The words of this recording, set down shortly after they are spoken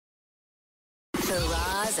The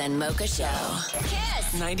Roz and Mocha Show.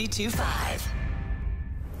 KiSS 92.5.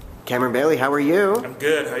 Cameron Bailey, how are you? I'm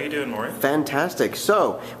good. How are you doing, Maurie? Fantastic.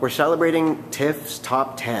 So, we're celebrating TIFF's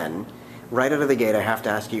Top 10. Right out of the gate, I have to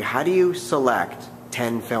ask you, how do you select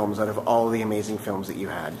 10 films out of all the amazing films that you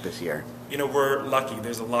had this year? You know, we're lucky.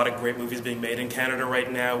 There's a lot of great movies being made in Canada right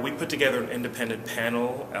now. We put together an independent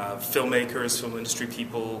panel of filmmakers, film industry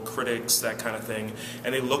people, critics, that kind of thing,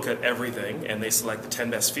 and they look at everything, and they select the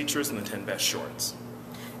 10 best features and the 10 best shorts.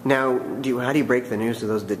 Now, how do you break the news to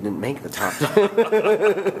those that didn't make the top 10?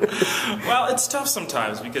 Well, it's tough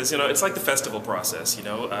sometimes because, you know, it's like the festival process, you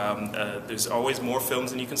know. There's always more films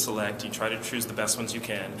than you can select. You try to choose the best ones you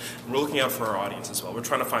can. We're looking out for our audience as well. We're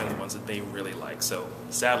trying to find the ones that they really like. So,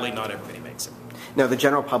 sadly, not everybody makes it. Now, the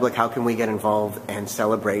general public, how can we get involved and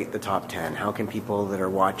celebrate the top 10? How can people that are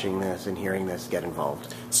watching this and hearing this get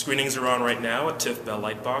involved? Screenings are on right now at TIFF Bell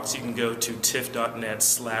Lightbox. You can go to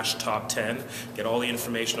tiff.net/top10, get all the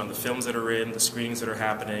information on the films that are in, the screenings that are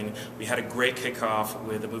happening. We had a great kickoff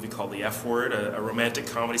with a movie called The F Word, a romantic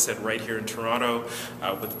comedy set right here in Toronto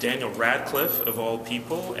with Daniel Radcliffe, of all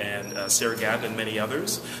people, and Sarah Gadon and many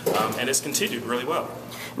others. And it's continued really well.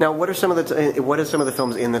 Now, what are some of the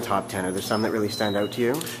films in the top 10? Are there some that really stand out to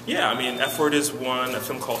you? Yeah, I mean, F Word is one. A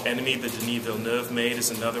film called Enemy that Denis Villeneuve made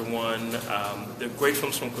is another one. There are great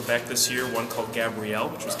films from Quebec this year. One called Gabrielle,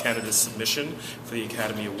 which was Canada's submission for the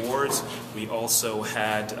Academy Awards. We also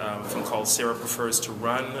had a film called Sarah Prefers to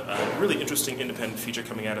Run, a really interesting independent feature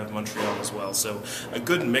coming out of Montreal as well. So a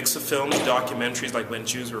good mix of films, documentaries like When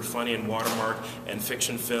Jews Were Funny and Watermark, and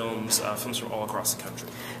fiction films, films from all across the country.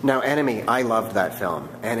 Now, Enemy, I loved that film.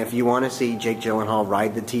 And if you want to see Jake Gyllenhaal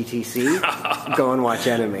ride the TTC, go and watch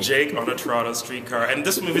Enemy. Jake on a Toronto streetcar. And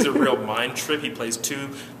this movie is a real mind trip. He plays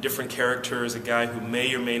two different characters, a guy who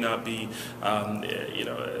may or may not be,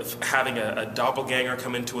 having a doppelganger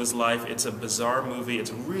come into his life. It's a bizarre movie.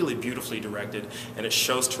 It's really beautifully directed, and it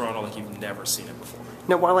shows Toronto like you've never seen it before.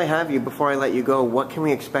 Now, while I have you, before I let you go, what can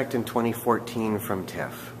we expect in 2014 from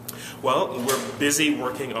TIFF? Well, we're busy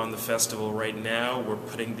working on the festival right now. We're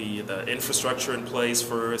putting the infrastructure in place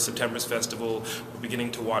for September's festival. We're beginning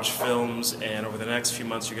to watch films, and over the next few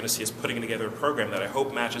months you're going to see us putting together a program that I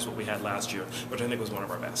hope matches what we had last year, which I think was one of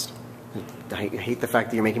our best. I hate the fact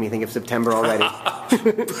that you're making me think of September already.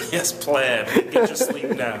 Yes, plan. Get your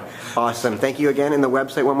sleep now. Awesome. Thank you again. And the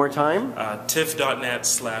website one more time?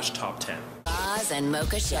 tiff.net/top10. Roz and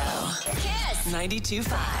Mocha Show. KiSS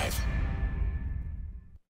 92.5.